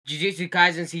Jujutsu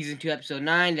Kaisen Season 2 Episode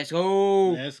 9. Let's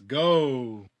go! Let's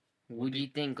go! What do you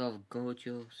think of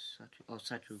gojo or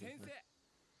Satu?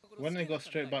 When they go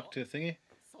straight back to thingy,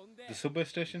 the subway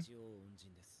station,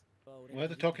 why are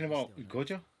they talking about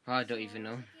Gojo? I don't even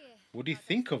know. What do you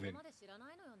think of him?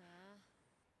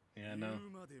 Yeah, no.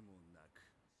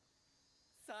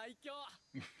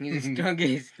 He's the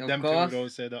strongest, of Them two course. would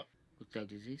always say that. What the hell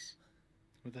is this?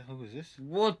 What the hell is this?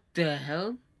 What the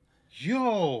hell?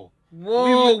 Yo!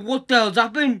 Whoa, what the hell's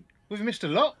happened? We've missed a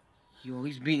lot. Yo,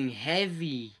 he's being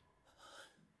heavy.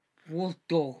 What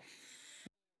the What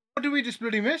did we just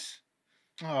bloody miss?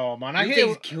 Oh man, I I hate think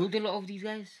he's it. killed a lot of these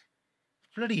guys.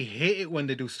 Bloody hate it when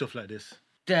they do stuff like this.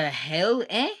 The hell,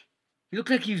 eh? He looked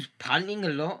like he was panting a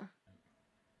lot.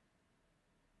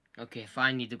 Okay,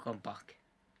 fine, need to come back.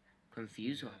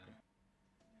 Confused what happened?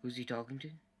 Who's he talking to?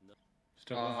 He's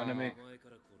talking about hanami.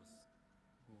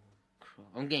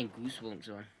 I'm getting goosebumps,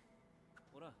 man.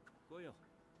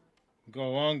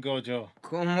 Go on, Gojo.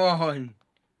 Come on.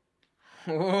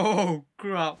 Oh,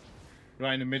 crap.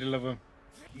 Right in the middle of him.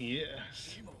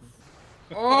 Yes.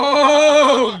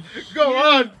 Oh! Go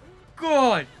on!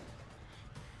 God!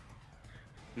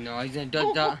 No, he's not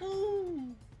done that.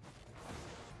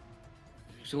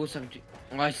 So what's happening?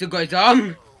 Oh, I still got his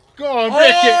arm. Go on,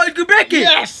 break it! Oh, he can break it!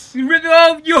 Yes! He ripped it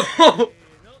off, yo!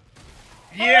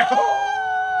 Yeah!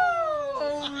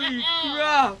 Holy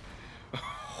crap!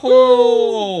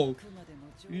 Holy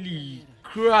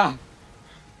crap!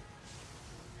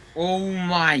 Oh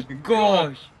my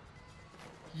gosh!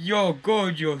 Yo,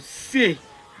 God, you're sick!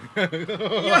 Yo!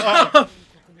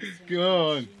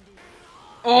 Go on.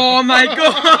 Oh my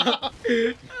god!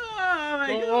 Oh my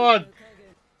Go god! on.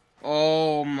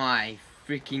 Oh my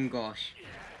freaking gosh!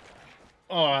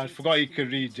 Oh, I forgot you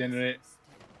could regenerate.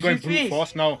 Going His brute face.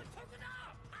 force now.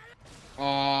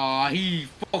 Oh, he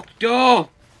fucked up!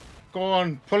 Go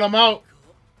on, pull him out.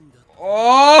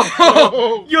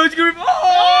 Oh! Yo, it's gonna rip.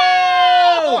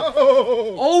 Oh!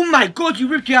 Oh! Oh my god, you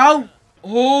ripped it out!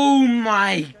 Oh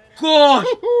my gosh!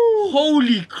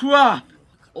 Holy crap!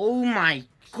 Oh my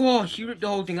gosh, you ripped the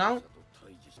whole thing out?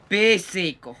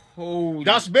 Basic. Holy.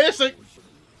 That's basic.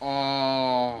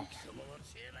 Oh.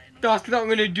 That's not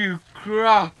gonna do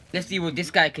crap. Let's see what this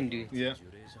guy can do. Yeah.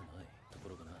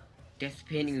 Death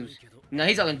paintings. No,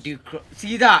 he's not gonna do crap.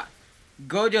 See that?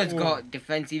 Gojo's got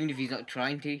defense even if he's not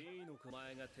trying to.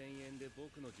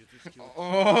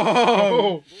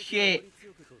 Oh, shit.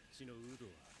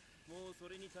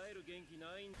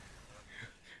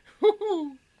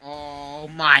 Oh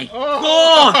my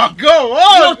god! Go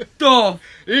on! What the?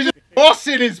 He's just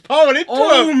bossing his power into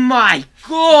Oh him. my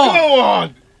god! Go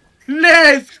on!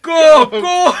 Let's go!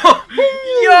 Go!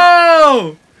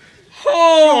 Yo!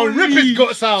 Holy rip his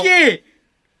guts out. shit!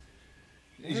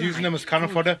 He's using them as cannon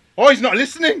fodder. Oh, he's not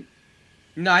listening.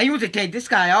 Nah, he wants to take this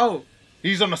guy out.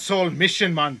 He's on a sole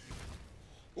mission, man.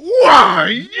 Wow!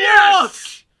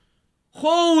 Yes!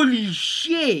 Holy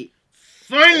shit!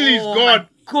 Finally, he's Oh gone. my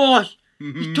gosh!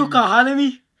 He took a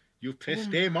hanami. You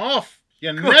pissed him off.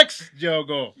 You're next,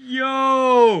 Jogo.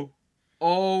 Yo!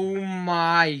 Oh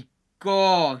my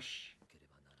gosh!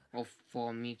 Oh,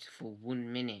 4 meters for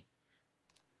 1 minute.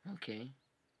 Okay.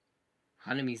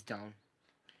 Hanami's down.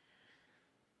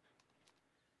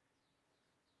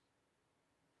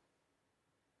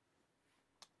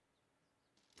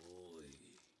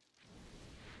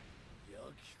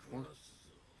 What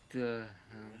the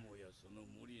hell?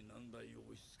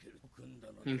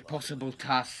 Impossible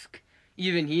task.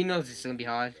 Even he knows it's gonna be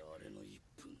hard.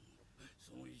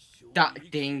 That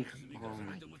thing. Oh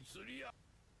my.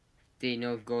 They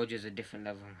know Gojo's a different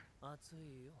level.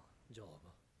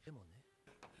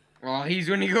 Oh, he's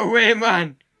running away,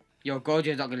 man. Yo,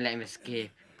 Gojo's not gonna let him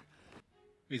escape.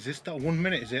 Is this that 1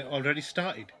 minute? Is it already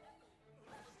started?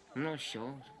 I'm not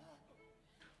sure.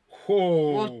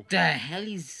 Whoa. What the hell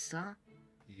is that?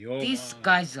 Yo, This man.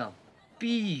 guy's a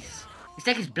beast. It's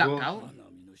like he's blacked Whoa. out.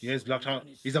 Yeah, he's blacked out.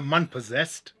 He's a man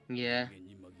possessed. Yeah.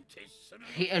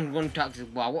 Hit and run attacks.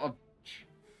 Wow, what a bitch.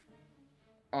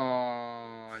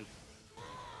 Oh.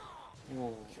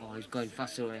 Oh, he's going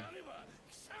faster away.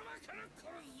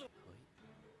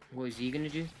 What is he gonna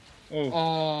do? Oh,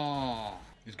 Oh.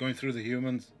 he's going through the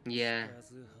humans. Yeah.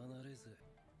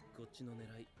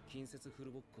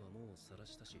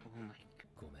 Oh my.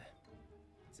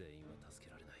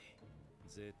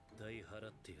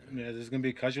 Yeah, there's gonna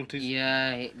be casualties.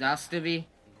 Yeah, it has to be.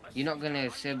 You're not gonna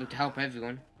be able to help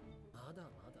everyone.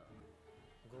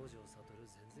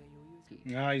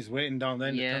 Ah, he's waiting down there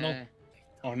in the tunnel. Yeah.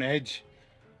 On edge.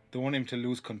 They want him to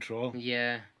lose control.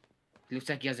 Yeah. Looks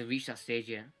like he hasn't reached that stage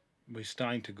yet. But he's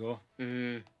starting to go.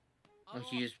 Oh,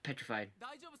 she's just petrified.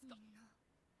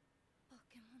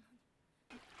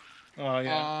 Oh,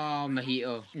 yeah. Oh,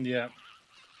 Mahito. Yeah.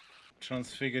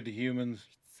 Transfigured the humans.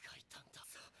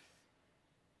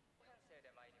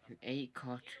 8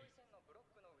 caught.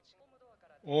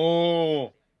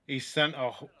 Oh, he sent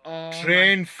a Oh,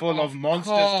 train full of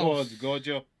monsters course. towards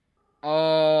Gojo.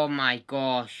 Oh my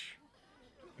gosh.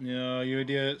 Yeah, you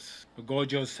idiots. But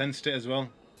Gojo sensed it as well.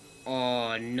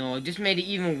 Oh no, it just made it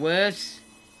even worse.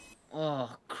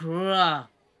 Oh crap.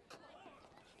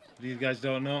 These guys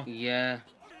don't know. Yeah.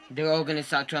 They're all gonna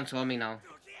start transforming now.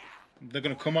 They're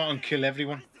gonna come out and kill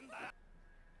everyone.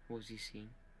 What was he seeing?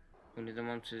 One of the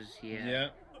monsters here. Yeah.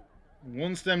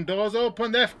 Once them doors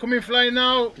open, they're coming flying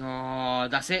out. Oh,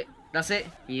 that's it. That's it.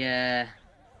 Yeah.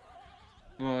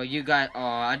 Bro, you guys. Oh,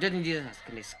 I don't think these guys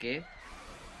can escape.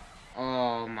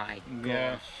 Oh my gosh.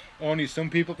 Yeah. Only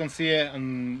some people can see it,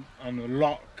 and a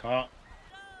lot can't.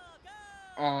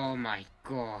 Oh my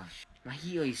gosh.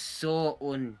 Mahito is so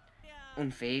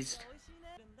unfazed.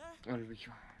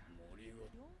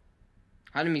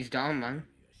 Hanami's down, man.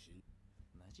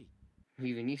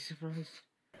 Even he's surprised.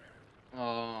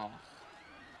 Oh.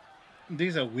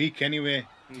 These are weak anyway.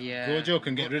 Yeah. Gojo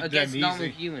can get rid of them Against normal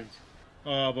easy. humans.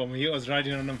 Oh, but Mahito's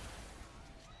riding on them.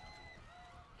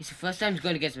 It's the first time he's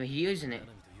going against Mahito, isn't it?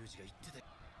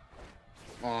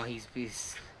 Oh, he's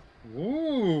pissed.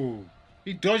 Ooh.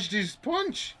 He dodged his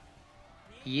punch.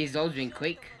 He is also doing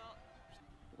quick.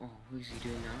 Oh, what is he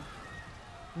doing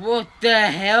now? What the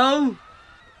hell?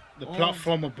 The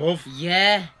platform above.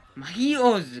 Yeah.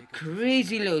 Mahito's a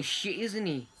crazy little shit, isn't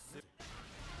he?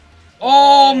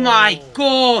 Oh my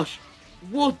gosh!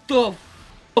 What the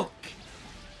fuck?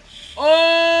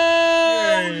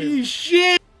 Oh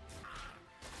shit!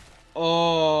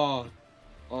 Oh.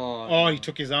 Oh, he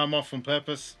took his arm off on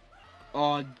purpose.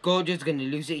 Oh, Gojo's gonna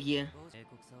lose it here.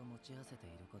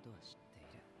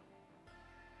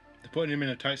 They're putting him in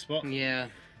a tight spot. Yeah.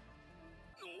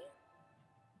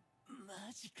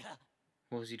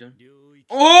 What was he doing?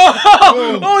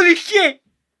 Oh! Holy shit!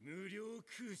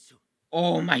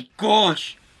 Oh my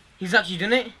gosh! He's actually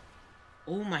done it?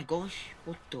 Oh my gosh.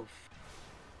 What the f...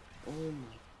 Oh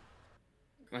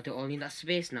my... Are they all in that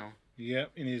space now?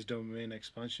 Yep, in his domain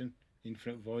expansion.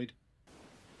 Infinite Void.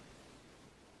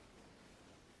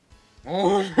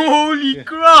 Oh, holy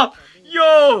crap!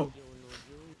 Yo!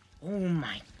 Oh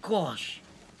my gosh.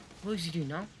 What is he doing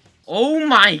now? Oh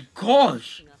my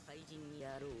gosh!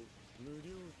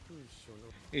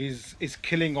 Is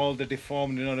killing all the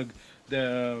deformed,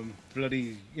 the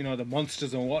bloody, the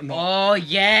monsters and whatnot. Oh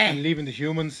yeah! And leaving the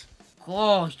humans.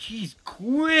 Gosh, he's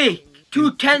quick!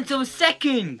 0.2 of a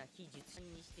second!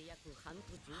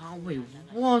 Oh wait,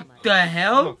 what the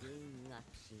hell? Look.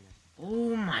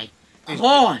 Oh my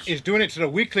gosh! He's doing it to the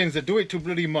weaklings. They do it to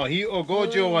bloody Mahito,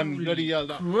 Gojo, and bloody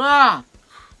that. Crap!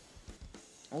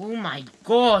 Oh my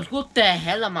gosh, what the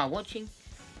hell am I watching?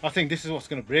 I think this is what's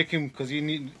going to break him, because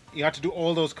he had to do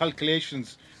all those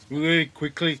calculations really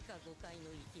quickly.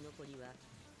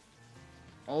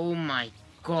 Oh my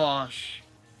gosh.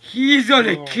 He's on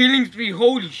a killing spree,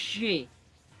 holy shit.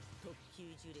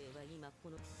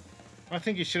 I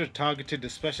think he should have targeted the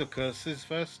special curses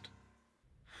first.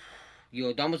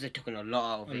 Yo, that must have taken a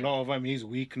lot out of A it. lot of him, he's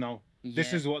weak now. Yeah.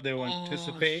 This is what they were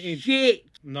anticipating. Shit!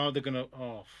 Now they're going to...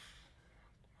 Oh.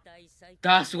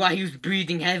 That's why he was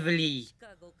breathing heavily.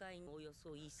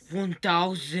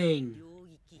 1,000.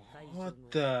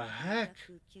 What the heck?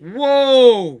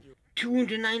 Whoa!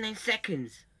 299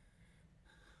 seconds.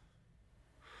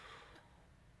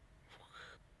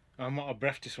 I'm out of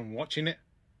breath just from watching it.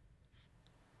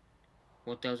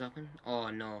 What the hell's happened? Oh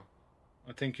no.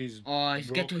 I think he's... Oh,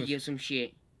 he's got to broken. hear some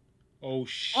shit. Oh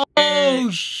shit. Oh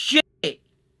shit!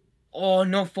 Oh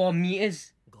no, 4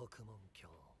 meters.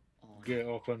 Get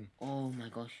open. Oh my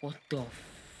gosh. What the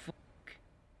fuck?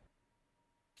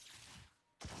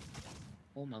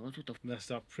 Oh my gosh, what the That's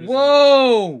that prison.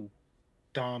 Whoa!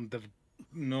 Damn, the...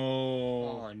 No.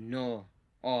 Oh no.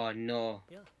 Oh no.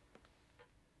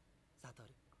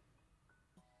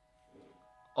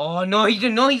 Oh no, he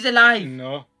didn't know he's alive.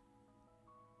 No.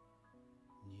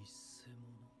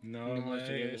 No, No, it's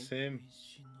mate, really- it's him.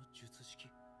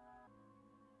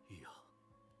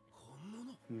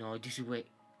 No, this is wait.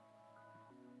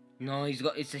 No,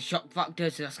 it's a shock factor,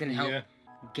 so that's gonna help Yeah.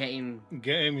 get him.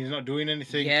 Get him, he's not doing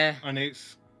anything. Yeah. And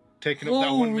it's taking up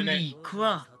that 1 minute. Holy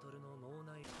crap!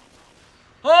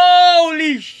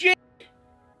 Holy shit!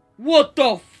 What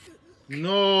the f?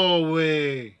 No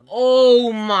way.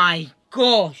 Oh my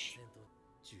gosh!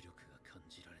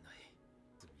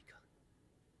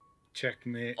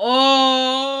 Checkmate.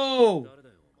 Oh!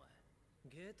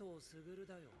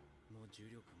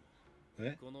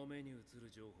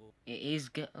 Eh? It is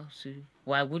Geto. So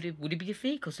why would it? Would it be a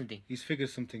fake or something? He's figured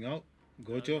something out.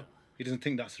 Gojo. He doesn't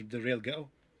think that's the real Geto.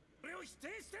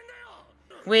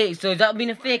 Wait, so has that been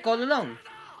a fake all along?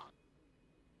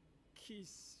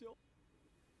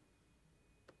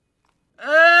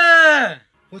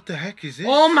 What the heck is this?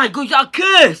 Oh my god, that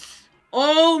curse!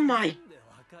 Oh my...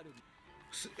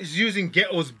 He's using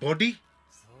Geto's body?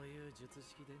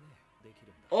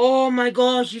 Oh my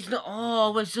gosh, it's not...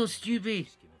 Oh, we're so stupid.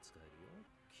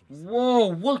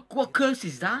 Whoa, what curse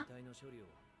is that?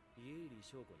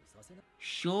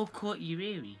 Shoko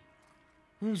Ireri.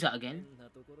 Who's that again?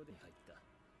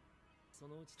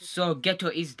 So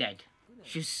Geto is dead.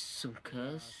 Just some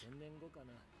curse.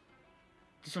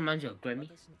 This reminds me of Grammy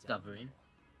gathering.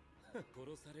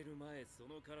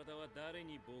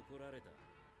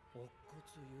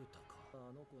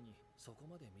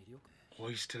 Oh,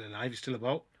 he's still alive, he's still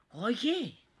about. Oh yeah.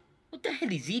 What the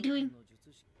hell is he doing?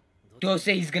 Don't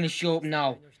say he's gonna show up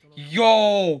now.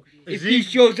 Yo! If he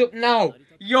shows up now,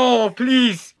 yo,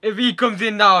 please! If he comes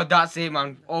in now, that's it,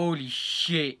 man. Holy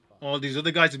shit. All these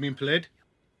other guys have been played.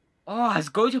 Oh, has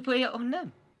Gojo played it on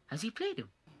them? Has he played them?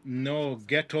 No,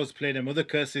 Geto's played them. Other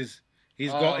curses.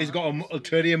 He's got a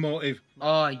ulterior motive.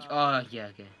 Oh, yeah,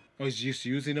 okay. Or he's just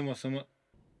using them or something.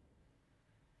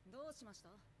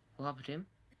 What happened to him?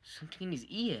 Something in his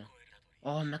ear.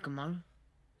 Oh, Mekamaru.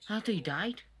 I thought he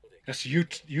died. That's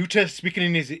Yuta speaking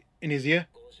in his ear.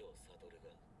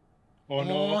 Oh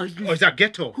no! Oh, is that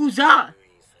Geto? Who's that?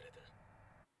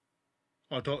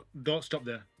 Oh, don't stop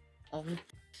there. Oh,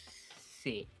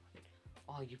 shit!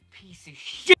 Oh, you piece of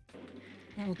shit!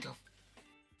 What the?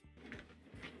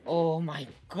 Oh my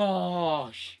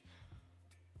gosh!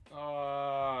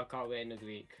 Oh, I can't wait another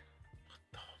week. What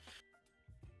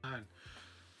the man?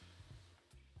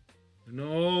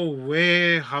 No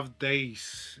way have they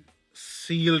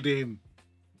sealed him.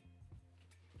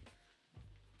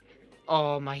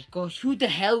 Oh my gosh, who the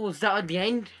hell was that at the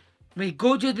end? Wait,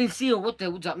 Gojo's been sealed. What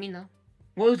does that mean now?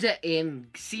 What was it?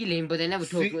 Sealing, but they never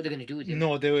told what they're gonna do with him.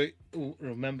 No, they were.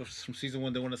 Remember from season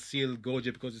 1, they want to seal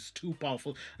Gojo because it's too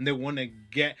powerful, and they want to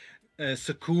get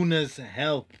Sukuna's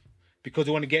help because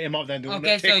they want to get him out there and they want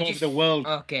to take over the world.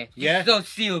 Okay, yeah. So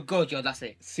seal Gojo. That's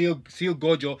it. Seal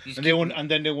Gojo, and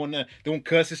then they want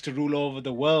curses to rule over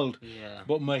the world. Yeah.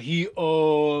 But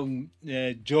Mahito,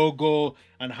 Jogo,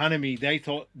 and Hanami, they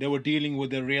thought they were dealing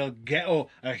with a real Geto,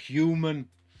 a human.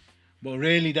 But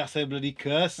really, that's a bloody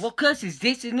curse. What curse is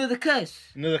this? Another curse?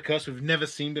 Another curse we've never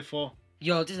seen before.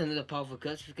 Yo, this is another powerful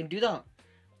curse. We can do that.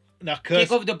 That curse...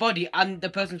 Take over the body and the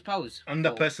person's powers. And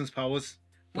the person's powers.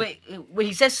 Wait,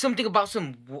 he says something about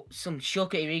some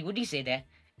Shoka Ireri. What did he say there?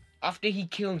 After he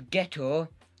killed Geto,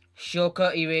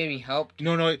 Shoka Ireri helped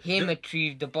him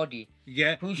retrieve the body.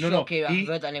 Yeah. Who's Shoka Ireri? I've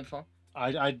heard that name before.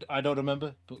 I don't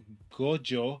remember. But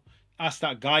Gojo asked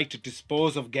that guy to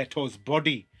dispose of Geto's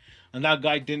body. And that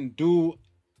guy didn't do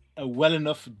a well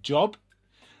enough job.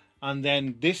 And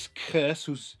then this curse,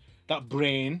 who's that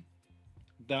brain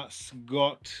that's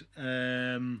got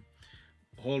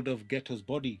hold of Geto's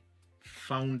body,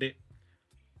 found it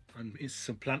and it's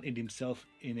supplanted himself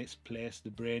in its place, the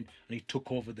brain, and he took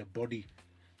over the body.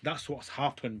 That's what's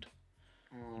happened.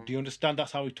 Do you understand?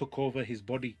 That's how he took over his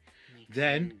body. Makes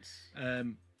sense.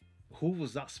 Who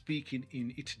was that speaking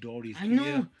in Itadori's I know.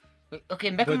 ear?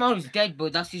 Okay, Mekamaru's dead,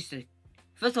 but that's just a...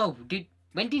 First of all,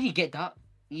 when did he get that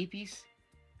earpiece?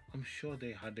 I'm sure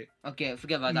they had it. Okay,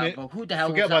 forget about that. But who the hell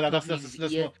forget was about that? That's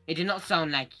not... It did not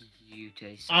sound like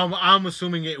Yuta. I'm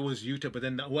assuming it was Yuta, but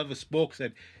then whoever spoke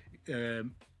said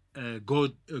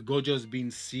Gojo's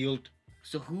been sealed.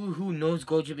 So who knows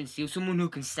Gojo been sealed? Someone who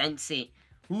can sense it.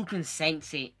 Who can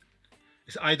sense it?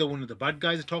 It's either one of the bad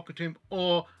guys are talking to him,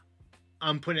 or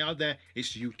I'm putting it out there,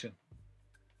 it's Yuta.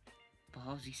 But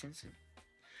how's he sensing?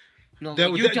 No,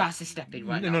 Yuta has to step in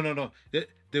right now. No.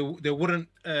 They wouldn't.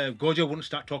 Gojo wouldn't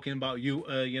start talking about you,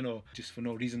 just for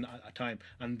no reason at a time,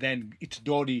 and then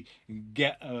Itadori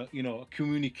get a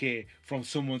communique from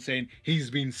someone saying he's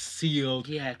been sealed.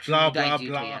 Yeah, blah blah Yuta,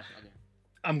 blah. Yeah.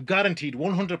 I'm guaranteed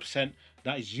 100%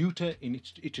 that is Yuta in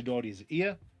Itadori's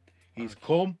ear. He's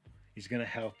come. He's gonna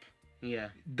help. Yeah.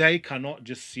 They cannot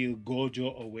just seal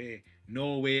Gojo away.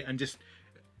 No way. And just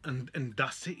and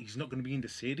that's it. He's not gonna be in the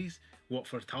series. What,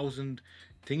 for 1,000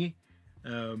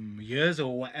 years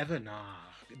or whatever? Nah.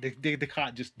 They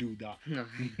can't just do that. No.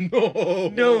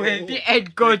 No way. They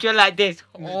end Gojo like this.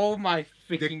 Oh my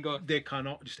freaking god. They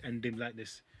cannot just end him like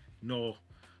this. No.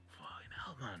 Fucking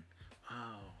hell, man.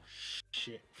 Oh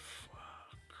shit.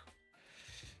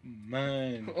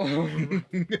 Man.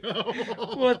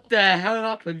 What the hell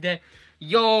happened there?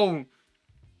 Yo,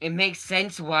 it makes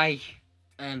sense why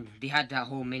they had that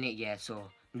whole minute, yeah, so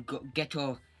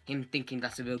Geto, him thinking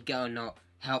that's a real Geto not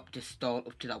helped to stall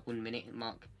up to that 1 minute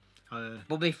mark.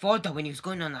 But before that, when he was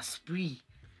going on that spree,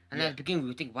 and at the beginning we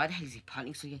were thinking, why the hell is he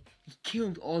panicking? So he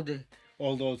killed all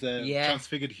those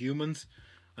transfigured humans.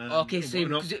 Okay,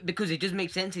 so because it does make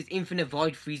sense. His infinite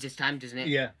void freezes time, doesn't it?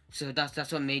 Yeah. So that's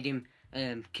what made him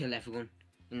kill everyone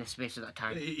in the space of that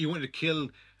time. He wanted to kill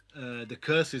the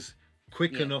curses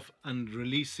quick enough and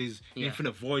release his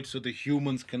infinite void so the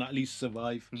humans can at least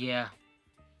survive. Yeah.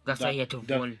 That's why he had to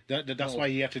run. That's why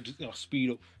he had to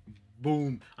speed up.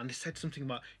 Boom. And they said something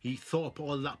about he thought up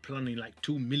all that plan in like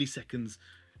 2 milliseconds.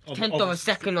 Tenth of a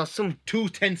second or some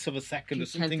 2/10 of a second or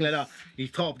something like that. He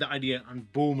thought up that idea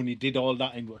and boom, and he did all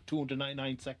that in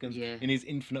 299 seconds in his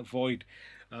infinite void.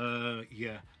 And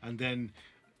then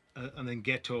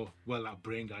Geto, well, that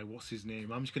brain guy, what's his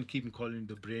name? I'm just gonna keep calling him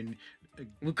the brain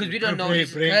because we don't know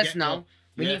his curse now.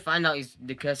 We need to find out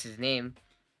the curse's name.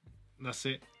 That's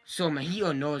it. So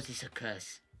Mahito knows it's a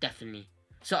curse, definitely.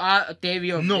 So our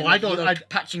theory of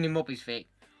patching him up is fake.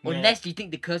 No. Unless you think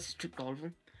the curse has tricked all of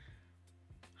them.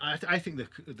 I think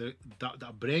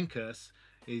that brain curse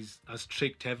has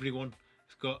tricked everyone.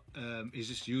 It's got he's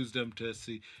just used them to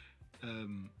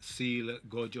seal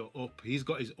Gojo up. He's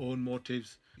got his own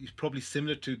motives. He's probably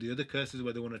similar to the other curses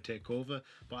where they want to take over,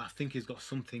 but I think he's got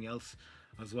something else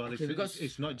as well. Okay,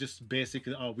 it's not just basic.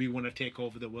 Oh, we want to take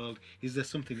over the world. Is there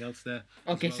something else there?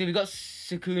 Okay, so we got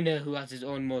Sukuna who has his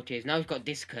own motives. Now we've got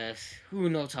this curse. Who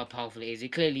knows how powerful it is?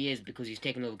 It clearly is because he's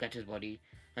taken over Geto's body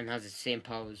and has the same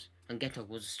powers. And Geto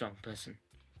was a strong person.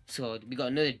 So we got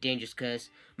another dangerous curse.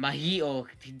 Mahito,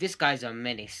 this guy's a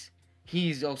menace.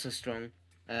 He's also strong.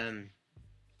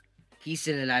 He's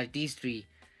still alive. These three.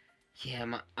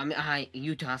 Yeah,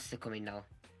 Yuta has to come in now.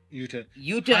 Yuta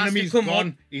has to come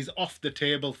gone. He's off the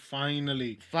table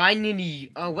finally.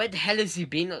 Finally. Oh, where the hell has he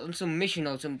been? On some mission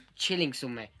or some chilling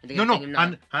somewhere? No.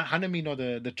 Hanami, no,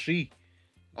 the tree.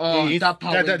 Oh, that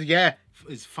power.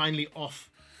 Is finally off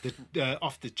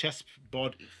the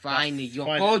chessboard. Finally, your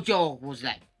gojo was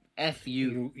like, F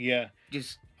you. Yeah.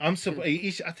 I'm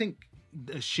surprised. I think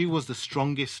she was the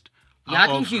strongest. Yeah, I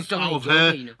think she's stronger of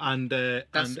her, you know? and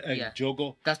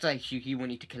Jogo. That's why he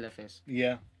wanted to kill her first.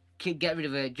 Yeah. Get rid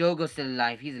of her. Jogo's still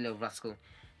alive. He's a little rascal.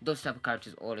 Those type of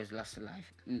characters always last alive.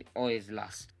 Always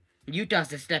last. Yuta has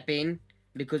to step in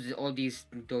because all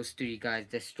those three guys,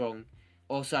 they're strong.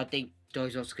 Also, I think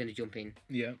Doi's also going to jump in.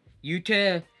 Yeah.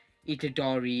 Yuta,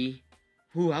 Itadori.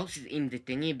 Who else is in the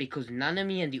thingy? Because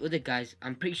Nanami and the other guys,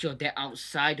 I'm pretty sure they're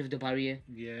outside of the barrier.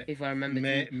 Yeah. If I remember.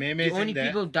 The only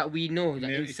people that we know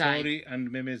that inside. Itadori and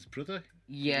Meme's brother.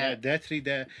 Yeah. They're three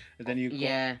there. And then you've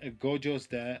got Gojo's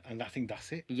there, and I think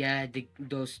that's it. Yeah, the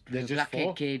black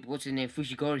kid, what's his name?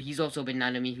 Fushiguro, he's also been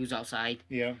Nanami, who's outside.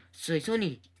 Yeah. So it's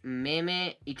only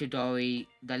Meme, Itadori,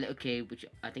 that little kid, which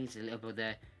I think is a little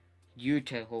brother,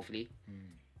 Yuta, hopefully.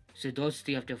 So those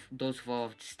four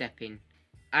have to step in.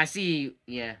 I see,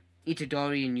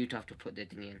 Itadori and Yuta have to put their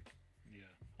thing in. Yeah.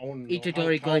 I want to know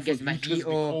Itadori going against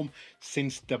Mahito.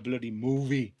 Since the bloody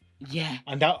movie. Yeah.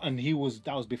 And that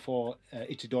was before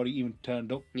Itadori even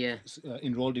turned up. Yeah.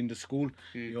 Enrolled in the school.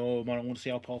 Yo, man, I want to see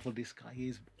how powerful this guy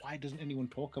is. Why doesn't anyone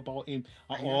talk about him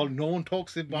at all? No one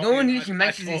talks about him. No one literally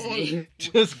mentions his name.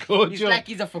 Just Gojo. He's like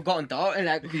he's a forgotten daughter.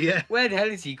 Like, where the hell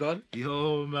is he gone?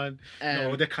 Yo, man.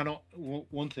 No, they cannot.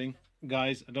 One thing,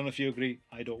 guys, I don't know if you agree.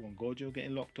 I don't want Gojo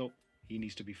getting locked up. He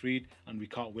needs to be freed, and we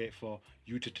can't wait for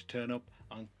Yuta to turn up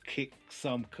and kick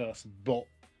some curse butt.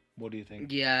 What do you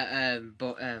think? Yeah,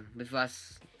 but before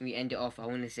we end it off, I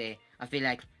want to say I feel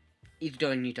like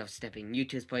Itadori and Yuta have to step in.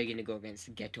 Yuta's probably going to go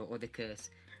against Geto or the curse,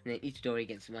 and then Itadori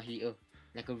against Mahito,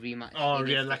 like a rematch. Oh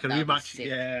yeah, like a rematch.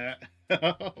 Yeah.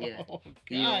 Yeah.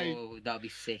 Yo, that'd be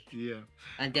sick. Yeah.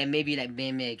 And then maybe like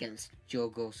Meme against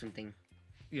Jogo or something.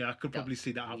 Yeah, I could probably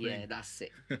see that happening. Yeah, that's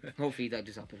it. Hopefully that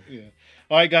does happen. Yeah.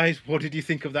 All right, guys, what did you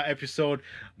think of that episode?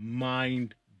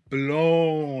 Mind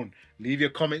blown. Leave your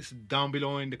comments down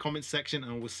below in the comment section,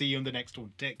 and we'll see you in the next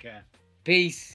one. Take care. Peace.